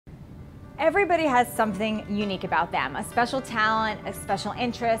Everybody has something unique about them, a special talent, a special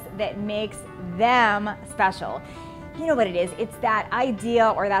interest that makes them special. You know what it is? It's that idea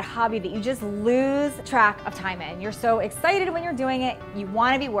or that hobby that you just lose track of time in. You're so excited when you're doing it, you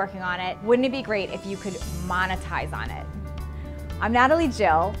want to be working on it. Wouldn't it be great if you could monetize on it? I'm Natalie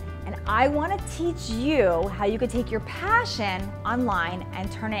Jill, and I want to teach you how you could take your passion online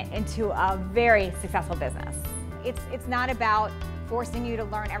and turn it into a very successful business. It's not about forcing you to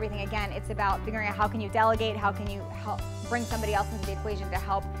learn everything again. It's about figuring out how can you delegate, how can you help bring somebody else into the equation to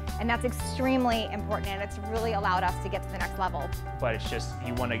help, and that's extremely important, and it's really allowed us to get to the next level. But it's just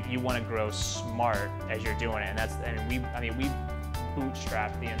you want to grow smart as you're doing it, and we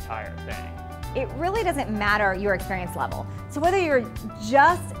bootstrapped the entire thing. It really doesn't matter your experience level. So whether you're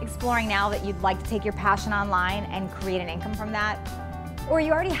just exploring now that you'd like to take your passion online and create an income from that, or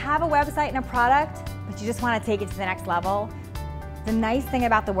you already have a website and a product, but you just want to take it to the next level, the nice thing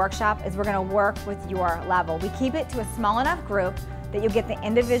about the workshop is we're going to work with your level. We keep it to a small enough group that you'll get the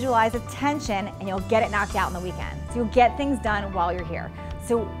individualized attention and you'll get it knocked out in the weekend. So you'll get things done while you're here.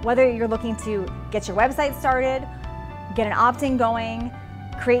 So whether you're looking to get your website started, get an opt-in going,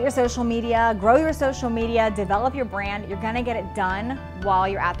 create your social media, grow your social media, develop your brand, you're going to get it done while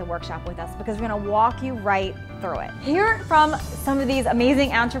you're at the workshop with us because we're going to walk you right through it. Hear from some of these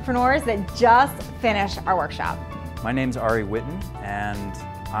amazing entrepreneurs that just finished our workshop. My name's Ari Witten, and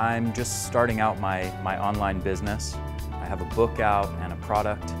I'm just starting out my online business. I have a book out and a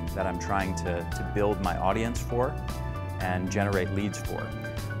product that I'm trying to build my audience for and generate leads for.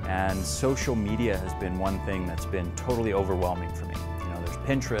 And social media has been one thing that's been totally overwhelming for me. You know, there's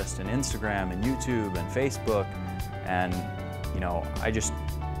Pinterest and Instagram and YouTube and Facebook, and you know, I just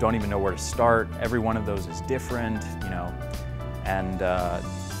don't even know where to start. Every one of those is different, you know, and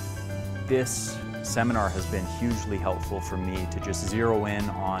this seminar has been hugely helpful for me to just zero in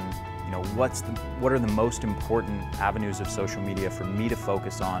on, you know, what are the most important avenues of social media for me to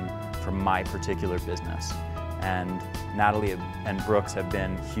focus on for my particular business. And Natalie and Brooks have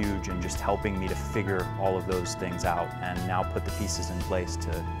been huge in just helping me to figure all of those things out and now put the pieces in place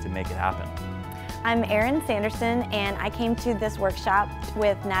to make it happen. I'm Erin Sanderson, and I came to this workshop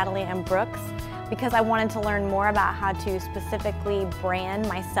with Natalie and Brooks because I wanted to learn more about how to specifically brand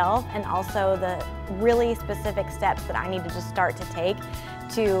myself and also the really specific steps that I needed to start to take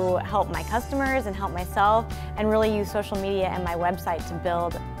to help my customers and help myself and really use social media and my website to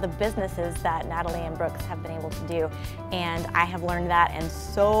build the businesses that Natalie and Brooks have been able to do. And I have learned that and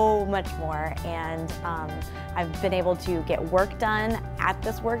so much more. And I've been able to get work done at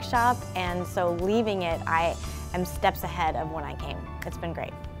this workshop, and so leaving it, I am steps ahead of when I came. It's been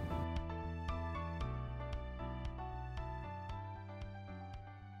great.